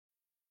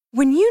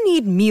When you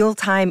need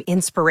mealtime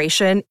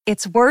inspiration,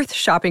 it's worth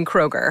shopping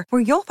Kroger,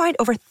 where you'll find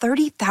over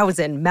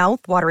 30,000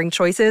 mouth-watering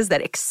choices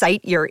that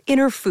excite your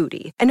inner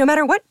foodie. And no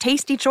matter what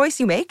tasty choice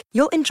you make,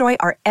 you'll enjoy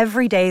our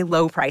everyday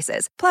low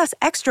prices, plus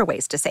extra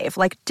ways to save,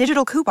 like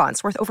digital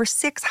coupons worth over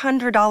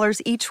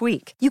 $600 each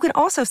week. You can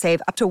also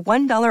save up to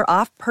 $1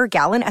 off per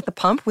gallon at the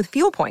pump with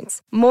fuel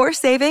points. More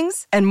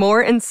savings and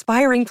more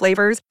inspiring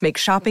flavors make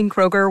shopping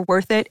Kroger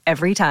worth it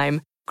every time.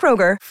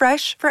 Kroger,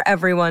 fresh for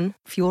everyone.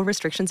 Fuel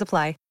restrictions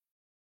apply.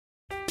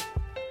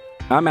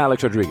 I'm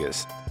Alex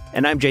Rodriguez.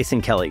 And I'm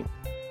Jason Kelly.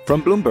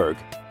 From Bloomberg,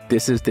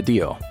 this is The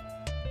Deal.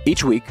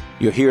 Each week,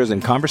 you'll hear us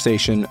in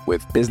conversation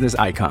with business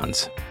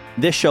icons.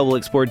 This show will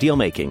explore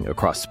deal-making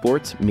across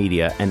sports,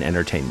 media, and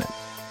entertainment.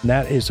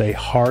 That is a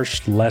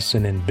harsh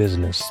lesson in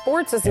business.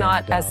 Sports is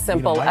not as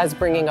simple as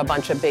bringing a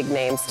bunch of big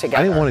names together.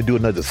 I didn't want to do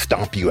another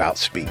stomp you out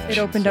speech. It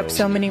opened up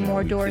so many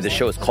more doors. The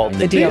show is called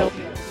The Deal.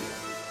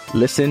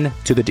 Listen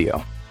to The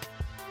Deal.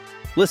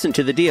 Listen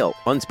to The Deal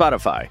on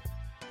Spotify.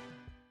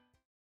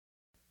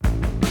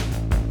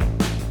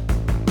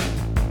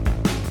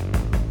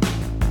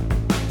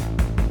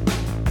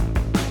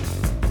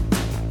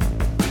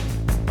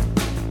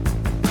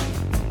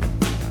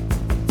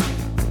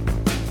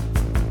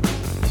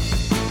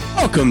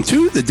 Welcome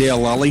to the Dale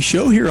Lally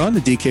Show here on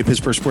the DK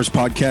Pittsburgh Sports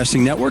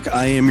Podcasting Network.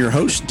 I am your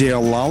host,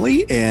 Dale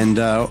Lally, and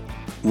the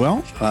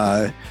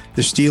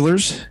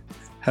Steelers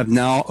have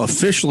now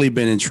officially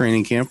been in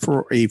training camp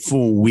for a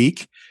full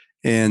week,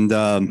 and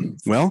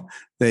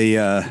they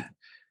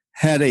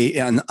had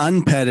an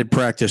unpadded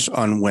practice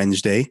on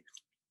Wednesday.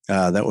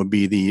 That would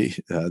be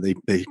they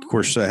of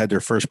course had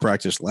their first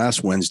practice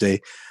last Wednesday,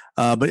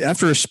 but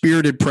after a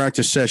spirited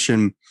practice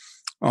session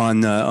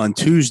on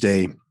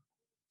Tuesday,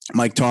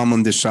 Mike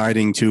Tomlin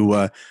deciding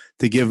to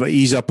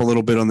ease up a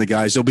little bit on the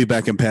guys. They'll be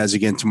back in pads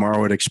again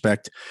tomorrow, I'd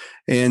expect.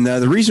 And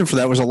the reason for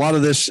that was a lot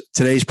of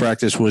today's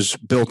practice was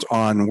built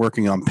on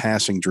working on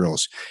passing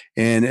drills.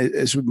 And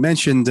as we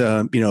mentioned,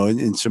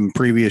 in some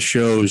previous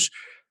shows,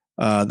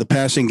 the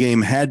passing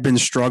game had been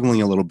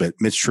struggling a little bit.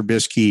 Mitch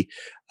Trubisky,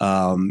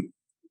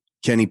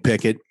 Kenny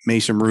Pickett,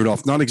 Mason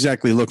Rudolph, not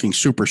exactly looking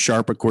super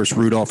sharp. Of course,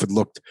 Rudolph had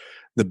looked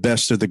the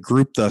best of the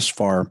group thus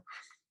far.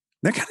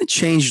 That kind of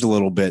changed a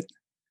little bit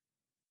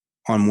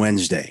on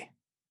Wednesday.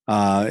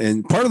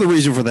 And part of the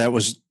reason for that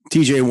was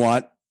TJ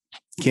Watt,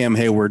 Cam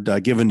Hayward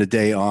given the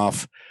day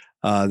off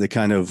to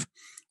kind of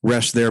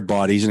rest their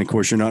bodies. And of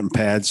course, you're not in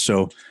pads.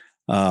 So,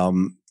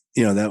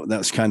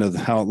 that's kind of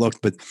how it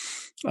looked. But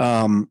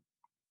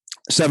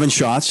 7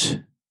 shots,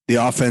 the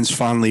offense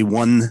finally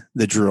won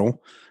the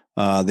drill.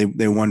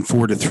 They won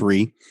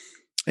 4-3.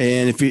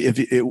 And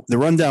the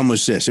rundown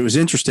was this, it was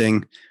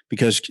interesting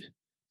because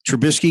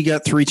Trubisky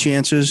got 3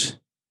 chances.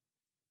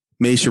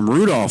 Mason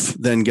Rudolph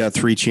then got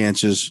 3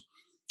 chances,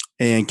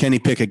 and Kenny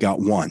Pickett got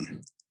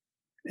 1.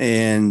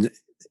 And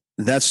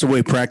that's the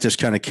way practice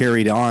kind of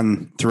carried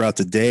on throughout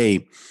the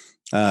day.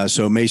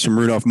 So Mason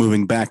Rudolph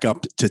moving back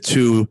up to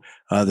 2,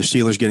 the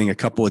Steelers getting a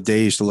couple of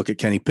days to look at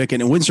Kenny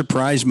Pickett. It wouldn't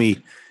surprise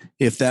me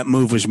if that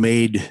move was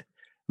made. I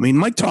mean,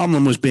 Mike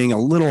Tomlin was being a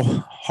little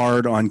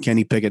hard on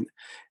Kenny Pickett,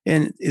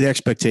 and the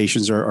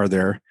expectations are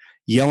there,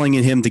 yelling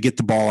at him to get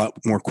the ball out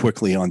more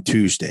quickly on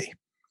Tuesday.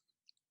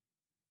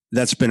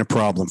 That's been a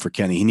problem for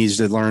Kenny. He needs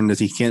to learn that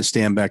he can't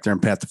stand back there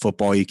and pat the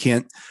football. You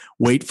can't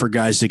wait for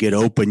guys to get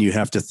open. You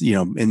have to,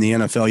 in the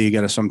NFL, you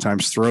got to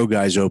sometimes throw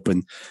guys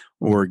open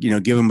or,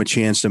 give them a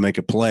chance to make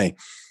a play.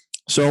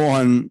 So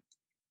on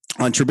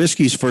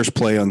Trubisky's first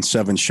play on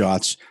 7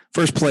 shots,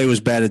 first play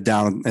was batted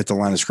down at the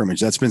line of scrimmage.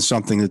 That's been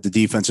something that the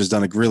defense has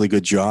done a really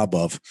good job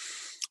of.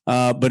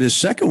 But his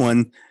second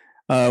one,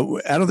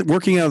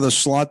 working out of the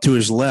slot to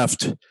his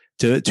left,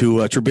 to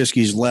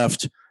Trubisky's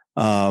left,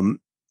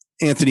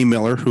 Anthony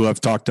Miller, who I've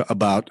talked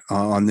about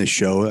on this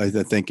show, I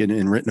think,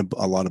 and written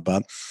a lot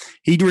about,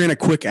 he ran a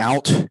quick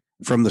out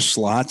from the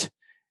slot,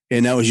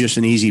 and that was just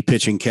an easy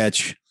pitch and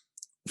catch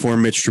for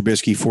Mitch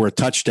Trubisky for a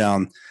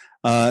touchdown.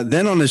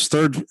 Then on his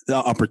third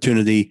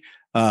opportunity,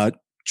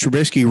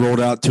 Trubisky rolled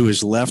out to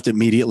his left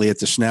immediately at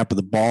the snap of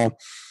the ball.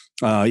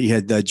 You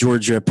had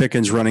George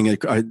Pickens running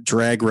a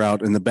drag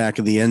route in the back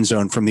of the end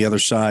zone from the other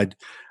side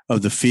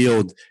of the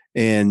field,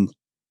 and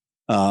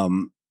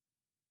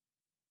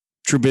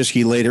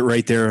Trubisky laid it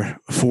right there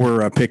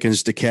for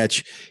Pickens to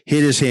catch,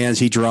 hit his hands,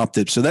 he dropped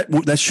it. So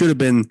that should have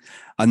been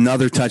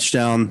another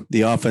touchdown.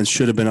 The offense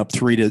should have been up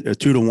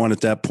 2-1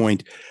 at that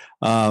point.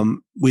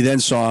 We then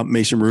saw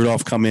Mason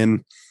Rudolph come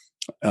in.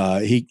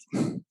 He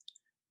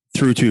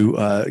threw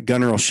to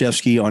Gunnar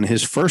Olszewski on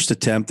his first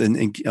attempt, and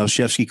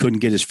Olszewski couldn't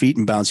get his feet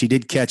in bounds. He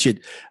did catch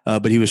it,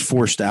 but he was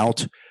forced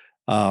out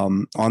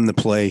on the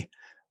play.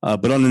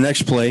 But on the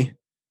next play,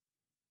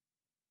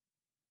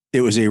 it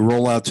was a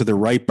rollout to the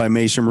right by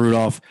Mason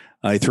Rudolph.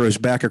 He throws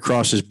back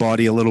across his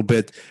body a little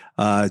bit,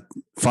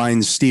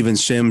 finds Steven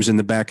Sims in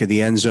the back of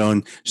the end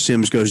zone.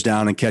 Sims goes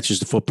down and catches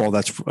the football.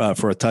 That's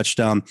for a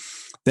touchdown.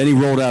 Then he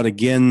rolled out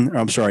again.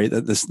 I'm sorry,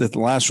 the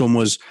last one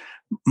was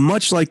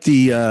much like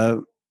the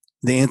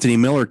Anthony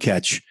Miller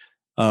catch.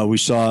 We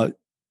saw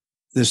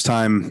this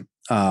time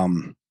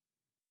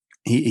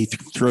he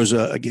flips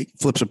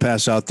a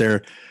pass out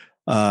there.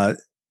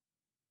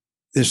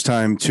 This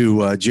time to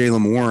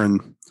Jaylen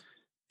Warren,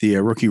 the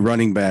rookie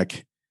running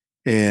back,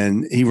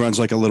 and he runs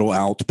like a little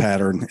out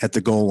pattern at the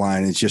goal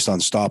line. It's just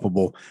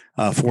unstoppable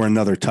for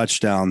another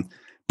touchdown.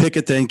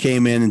 Pickett then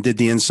came in and did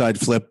the inside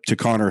flip to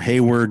Connor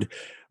Hayward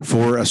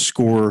for a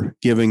score,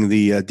 giving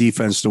the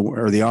offense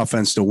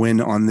to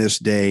win on this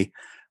day.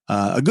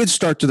 A good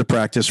start to the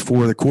practice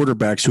for the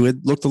quarterbacks, who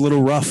had looked a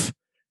little rough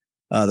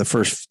the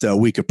first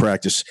week of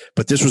practice,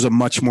 but this was a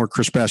much more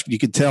crisp pass. You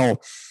could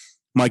tell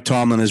Mike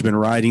Tomlin has been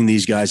riding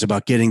these guys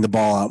about getting the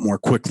ball out more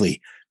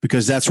quickly,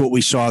 because that's what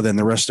we saw then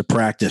the rest of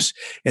practice.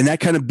 And that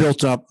kind of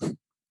built up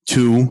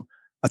to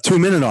a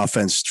 2-minute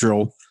offense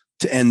drill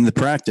to end the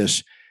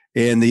practice.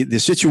 And the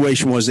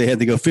situation was they had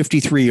to go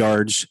 53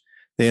 yards.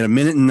 They had 1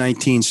 minute and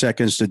 19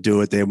 seconds to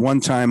do it. They had one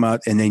timeout,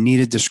 and they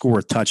needed to score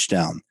a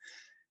touchdown.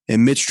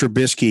 And Mitch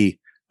Trubisky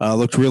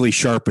looked really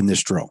sharp in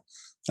this drill.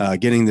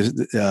 Getting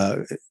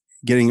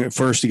it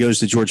first, he goes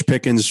to George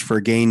Pickens for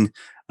a gain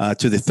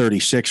to the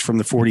 36 from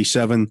the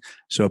 47.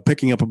 So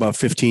picking up about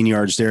 15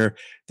 yards there.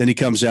 Then he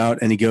comes out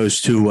and he goes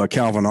to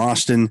Calvin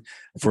Austin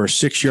for a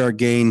 6-yard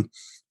gain.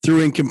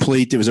 Threw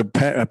incomplete. There was a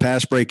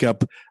pass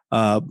breakup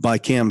by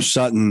Cam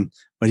Sutton,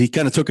 but he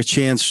kind of took a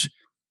chance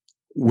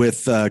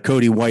with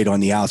Cody White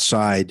on the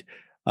outside.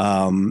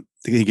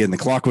 Again, the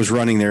clock was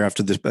running there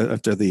after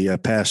the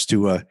pass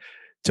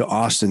to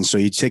Austin. So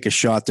you take a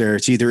shot there.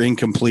 It's either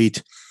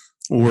incomplete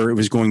or it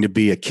was going to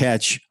be a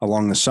catch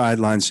along the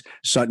sidelines.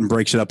 Sutton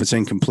breaks it up. It's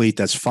incomplete.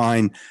 That's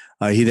fine.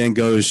 He then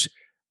goes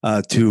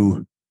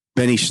to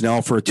Benny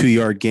Snell for a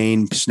 2-yard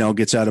gain. Snell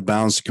gets out of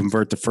bounds to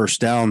convert the first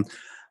down.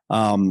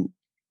 Then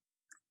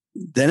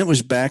it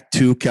was back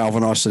to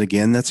Calvin Austin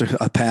again. That's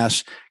a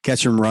pass,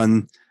 catch and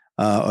run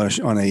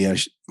on a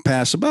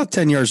pass about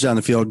 10 yards down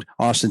the field.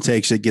 Austin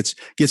takes it,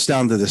 gets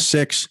down to the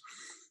 6.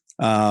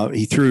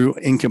 He threw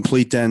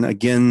incomplete then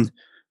again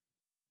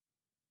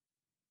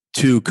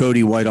to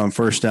Cody White on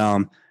first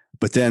down.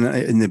 But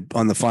then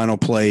on the final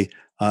play,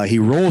 he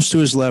rolls to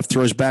his left,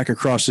 throws back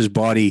across his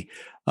body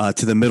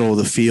to the middle of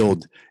the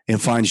field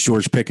and finds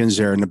George Pickens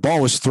there. And the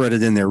ball was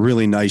threaded in there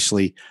really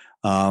nicely.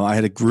 I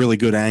had a really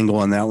good angle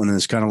on that one. And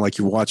it's kind of like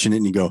you're watching it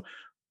and you go,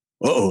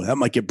 uh-oh, that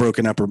might get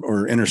broken up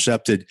or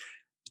intercepted.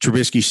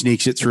 Trubisky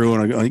sneaks it through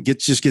and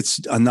just gets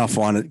enough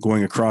on it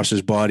going across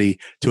his body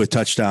to a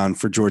touchdown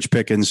for George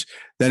Pickens.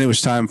 Then it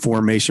was time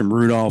for Mason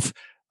Rudolph.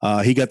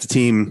 He got the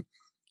team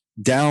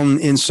down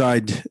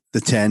inside the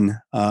 10,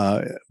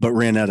 but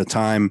ran out of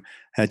time,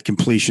 had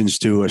completions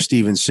to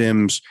Steven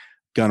Sims,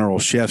 Gunnar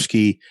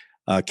Olszewski,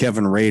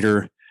 Kevin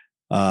Rader.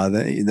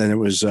 Then it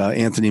was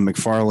Anthony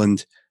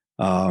McFarland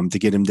to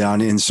get him down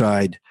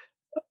inside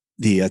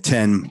the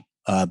 10,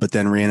 but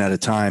then ran out of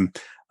time.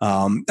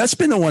 That's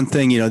been the one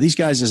thing, these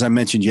guys, as I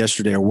mentioned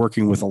yesterday, are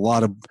working with a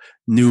lot of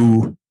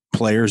new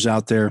players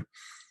out there.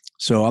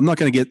 So I'm not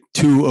going to get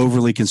too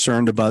overly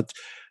concerned about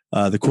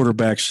the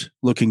quarterbacks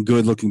looking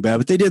good, looking bad,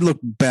 but they did look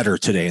better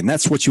today. And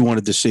that's what you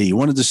wanted to see. You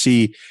wanted to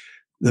see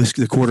the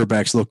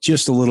quarterbacks look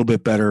just a little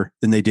bit better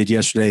than they did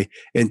yesterday.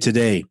 And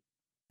today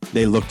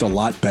they looked a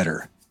lot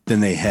better than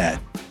they had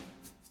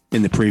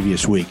in the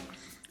previous week.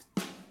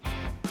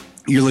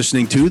 You're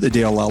listening to the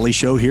Dale Lally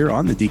Show here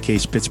on the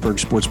DK's Pittsburgh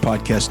Sports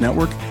Podcast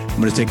Network. I'm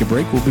going to take a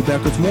break. We'll be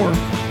back with more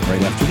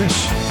right after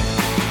this.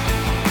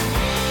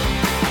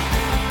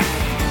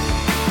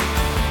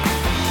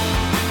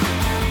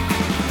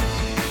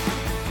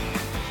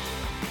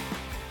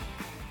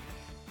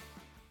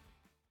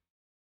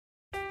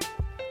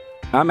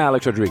 I'm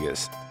Alex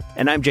Rodriguez.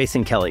 And I'm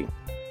Jason Kelly.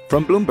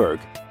 From Bloomberg,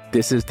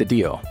 this is The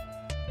Deal.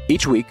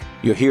 Each week,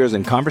 you'll hear us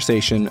in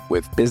conversation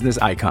with business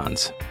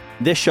icons.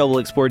 This show will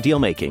explore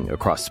deal-making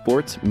across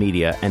sports,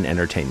 media, and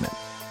entertainment.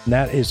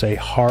 That is a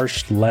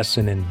harsh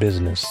lesson in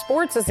business.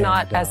 Sports is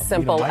not as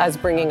simple as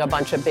bringing a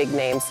bunch of big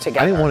names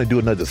together. I didn't want to do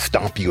another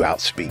stomp you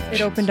out speech.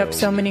 It opened up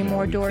so many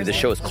more doors. The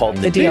show is called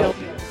The Deal.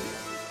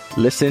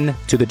 Listen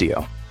to The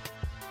Deal.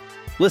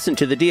 Listen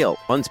to The Deal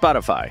on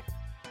Spotify.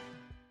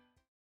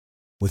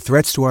 With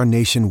threats to our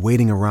nation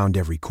waiting around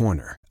every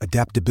corner,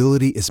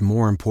 adaptability is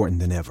more important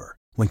than ever.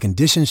 When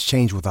conditions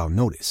change without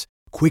notice,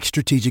 quick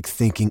strategic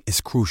thinking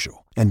is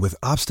crucial. And with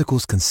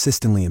obstacles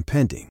consistently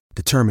impending,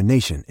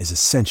 determination is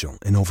essential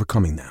in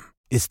overcoming them.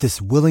 It's this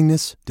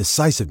willingness,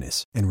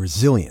 decisiveness, and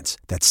resilience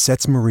that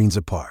sets Marines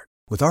apart.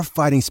 With our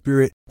fighting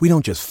spirit, we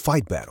don't just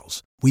fight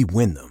battles, we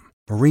win them.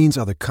 Marines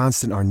are the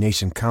constant our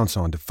nation counts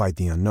on to fight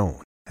the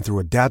unknown. And through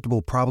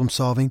adaptable problem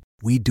solving,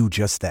 we do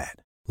just that.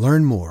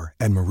 Learn more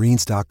at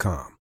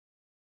marines.com.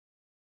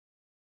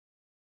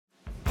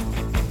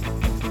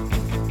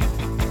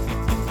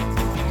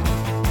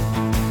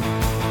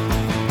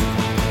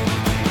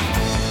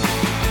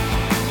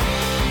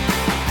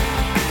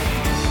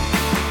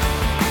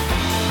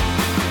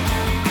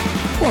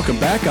 Welcome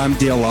back. I'm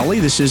Dale Lally.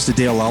 This is the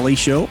Dale Lally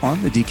Show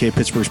on the DK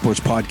Pittsburgh Sports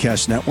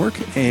Podcast Network.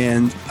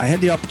 And I had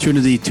the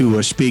opportunity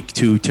to speak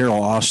to Teryl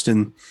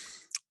Austin,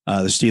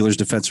 the Steelers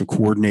defensive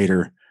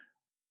coordinator,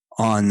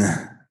 on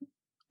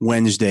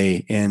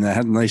Wednesday. And I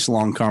had a nice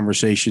long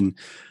conversation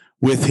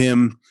with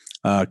him.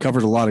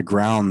 covered a lot of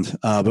ground.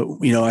 But,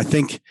 you know, I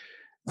think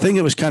the thing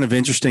that was kind of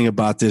interesting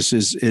about this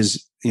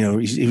is you know,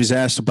 he was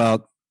asked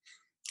about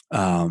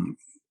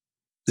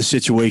the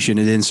situation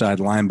at inside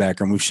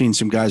linebacker. And we've seen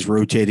some guys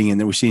rotating in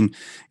there. We've seen,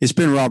 it's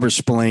been Robert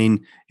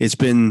Spillane, it's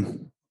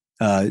been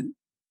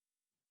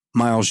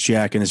Miles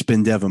Jack, and it's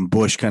been Devin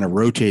Bush kind of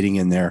rotating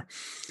in there.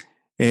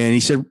 And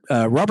he said,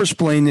 Robert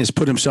Spillane has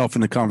put himself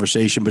in the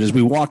conversation, but as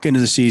we walk into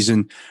the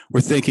season,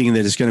 we're thinking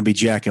that it's going to be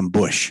Jack and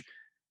Bush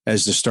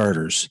as the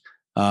starters.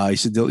 He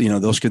said, you know,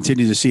 they'll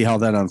continue to see how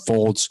that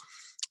unfolds.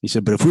 He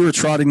said, but if we were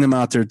trotting them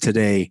out there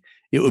today,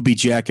 it would be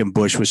Jack and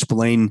Bush with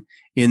Spillane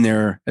in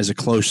there as a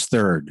close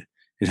third.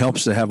 It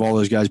helps to have all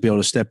those guys be able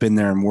to step in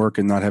there and work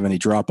and not have any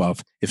drop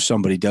off if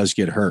somebody does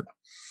get hurt.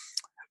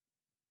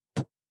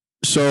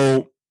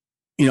 So,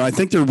 you know, I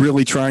think they're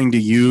really trying to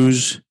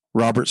use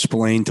Robert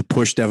Spillane to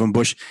push Devin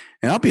Bush.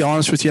 And I'll be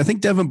honest with you, I think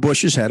Devin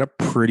Bush has had a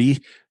pretty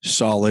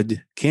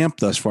solid camp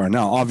thus far.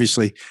 Now,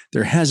 obviously,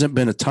 there hasn't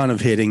been a ton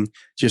of hitting,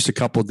 just a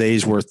couple of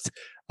days worth,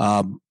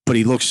 but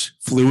he looks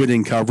fluid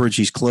in coverage.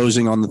 He's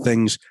closing on the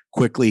things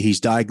quickly. He's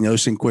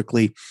diagnosing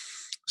quickly.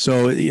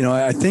 So, you know,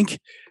 I think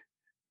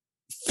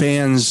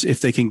fans, if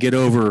they can get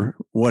over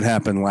what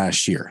happened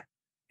last year,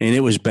 and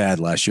it was bad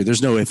last year,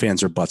 there's no ifs,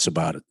 ands, or buts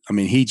about it. I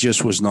mean, he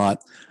just was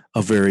not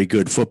a very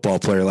good football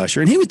player last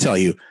year. And he would tell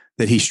you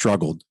that he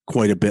struggled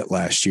quite a bit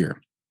last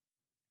year.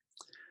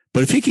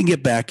 But if he can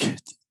get back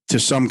to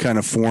some kind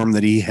of form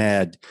that he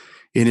had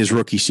in his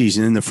rookie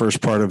season, in the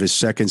first part of his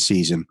second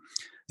season,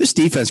 this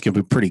defense can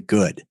be pretty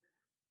good.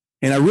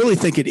 And I really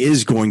think it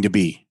is going to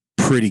be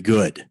pretty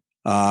good.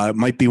 It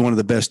might be one of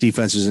the best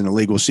defenses in the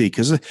league. We'll see.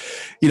 Because,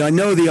 you know, I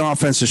know the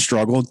offense has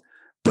struggled,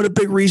 but a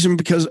big reason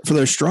because for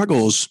their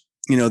struggles,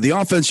 you know, the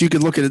offense, you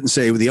could look at it and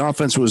say, well, the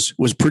offense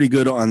was pretty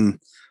good on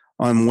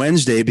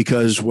Wednesday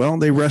because, well,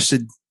 they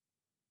rested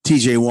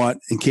TJ Watt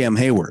and Cam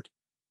Hayward.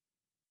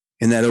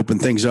 And that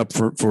opened things up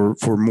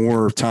for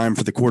more time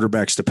for the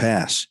quarterbacks to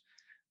pass.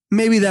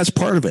 Maybe that's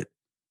part of it.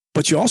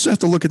 But you also have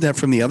to look at that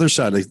from the other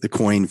side of the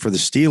coin for the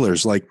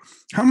Steelers. Like,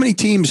 how many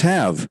teams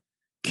have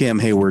Cam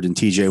Hayward and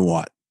TJ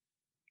Watt?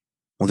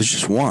 Well, there's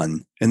just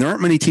one. And there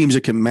aren't many teams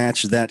that can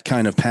match that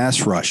kind of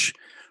pass rush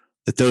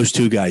that those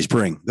two guys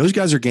bring. Those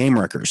guys are game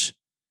wreckers.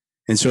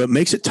 And so it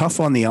makes it tough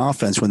on the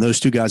offense when those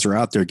two guys are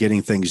out there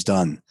getting things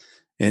done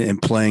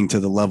and playing to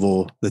the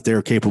level that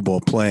they're capable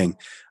of playing.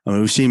 I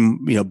mean, we've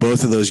seen, you know,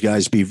 both of those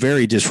guys be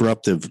very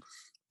disruptive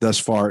thus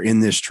far in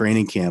this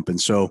training camp.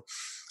 And so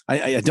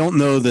I don't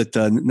know that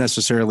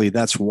necessarily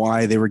that's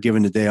why they were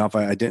given the day off.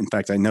 In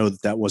fact, I know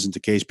that wasn't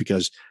the case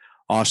because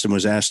Austin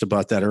was asked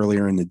about that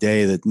earlier in the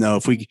day, that no,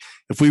 if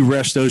we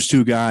rest those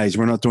two guys,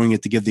 we're not doing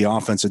it to give the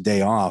offense a day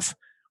off.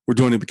 We're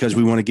doing it because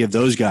we want to give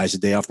those guys a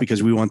day off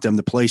because we want them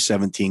to play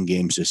 17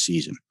 games this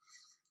season.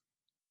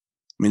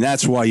 I mean,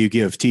 that's why you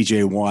give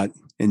TJ Watt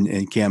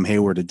and Cam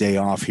Hayward a day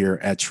off here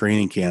at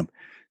training camp,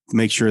 to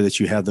make sure that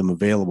you have them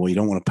available. You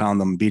don't want to pound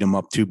them and beat them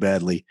up too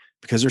badly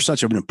because they're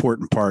such an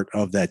important part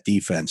of that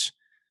defense.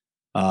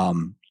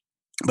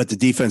 But the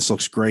defense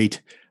looks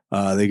great.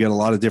 They got a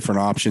lot of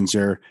different options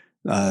there.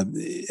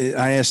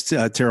 I asked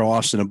Terrell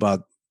Austin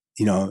about,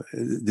 you know,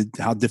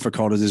 how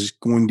difficult it is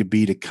going to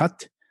be to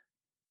cut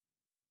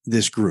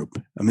this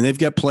group. I mean, they've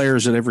got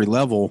players at every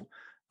level,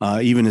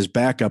 even as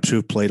backups who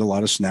have played a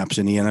lot of snaps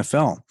in the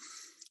NFL.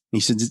 He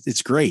said,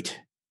 it's great.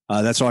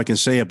 That's all I can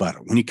say about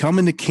it. When you come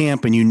into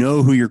camp and you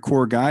know who your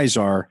core guys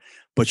are,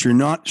 but you're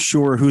not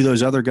sure who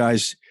those other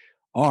guys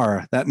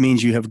are, that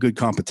means you have good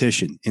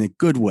competition in a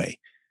good way.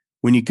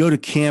 When you go to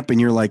camp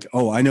and you're like,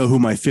 oh, I know who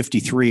my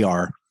 53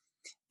 are,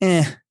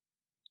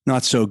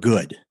 not so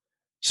good.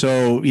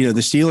 So, you know,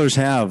 the Steelers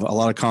have a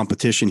lot of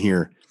competition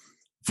here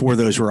for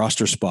those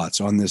roster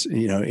spots on this,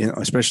 you know,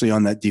 especially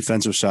on that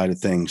defensive side of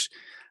things.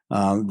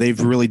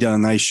 They've really done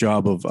a nice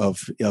job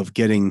of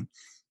getting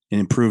and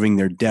improving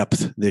their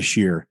depth this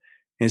year.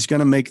 And it's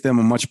going to make them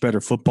a much better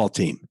football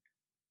team.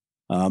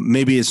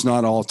 Maybe it's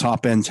not all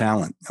top end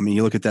talent. I mean,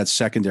 you look at that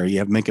secondary, you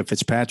have Minkah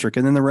Fitzpatrick,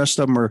 and then the rest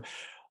of them are,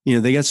 you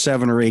know, they got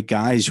 7 or 8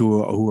 guys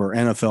who are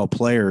NFL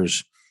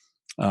players.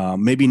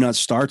 Maybe not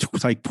star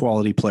type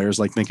quality players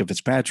like Minkah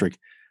Fitzpatrick,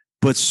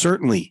 but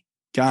certainly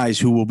guys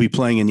who will be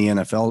playing in the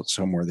NFL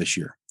somewhere this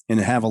year and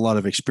have a lot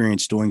of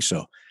experience doing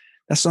so.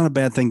 That's not a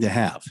bad thing to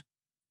have.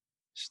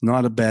 It's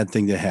not a bad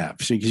thing to have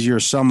because you're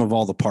a sum of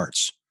all the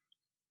parts.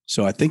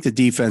 So I think the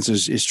defense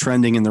is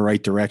trending in the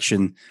right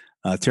direction.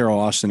 Terrell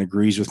Austin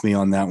agrees with me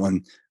on that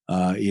one.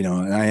 You know,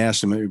 and I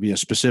asked him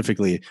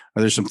specifically,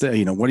 are there some,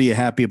 you know, what are you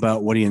happy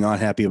about? What are you not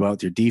happy about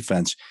with your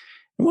defense?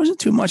 It wasn't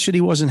too much that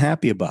he wasn't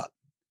happy about.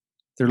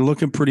 They're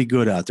looking pretty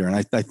good out there. And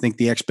I think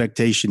the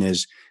expectation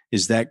is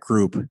that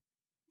group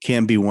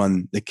can be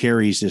one that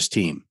carries this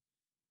team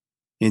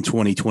in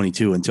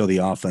 2022 until the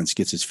offense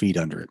gets its feet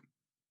under it.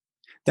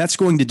 That's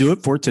going to do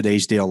it for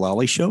today's Dale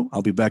Lally Show.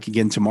 I'll be back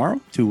again tomorrow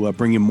to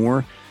bring you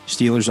more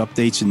Steelers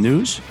updates and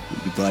news.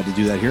 We'll be glad to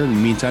do that here. In the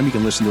meantime, you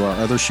can listen to our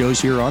other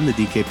shows here on the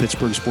DK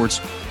Pittsburgh Sports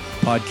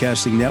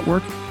Podcasting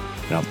Network.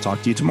 And I'll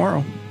talk to you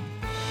tomorrow.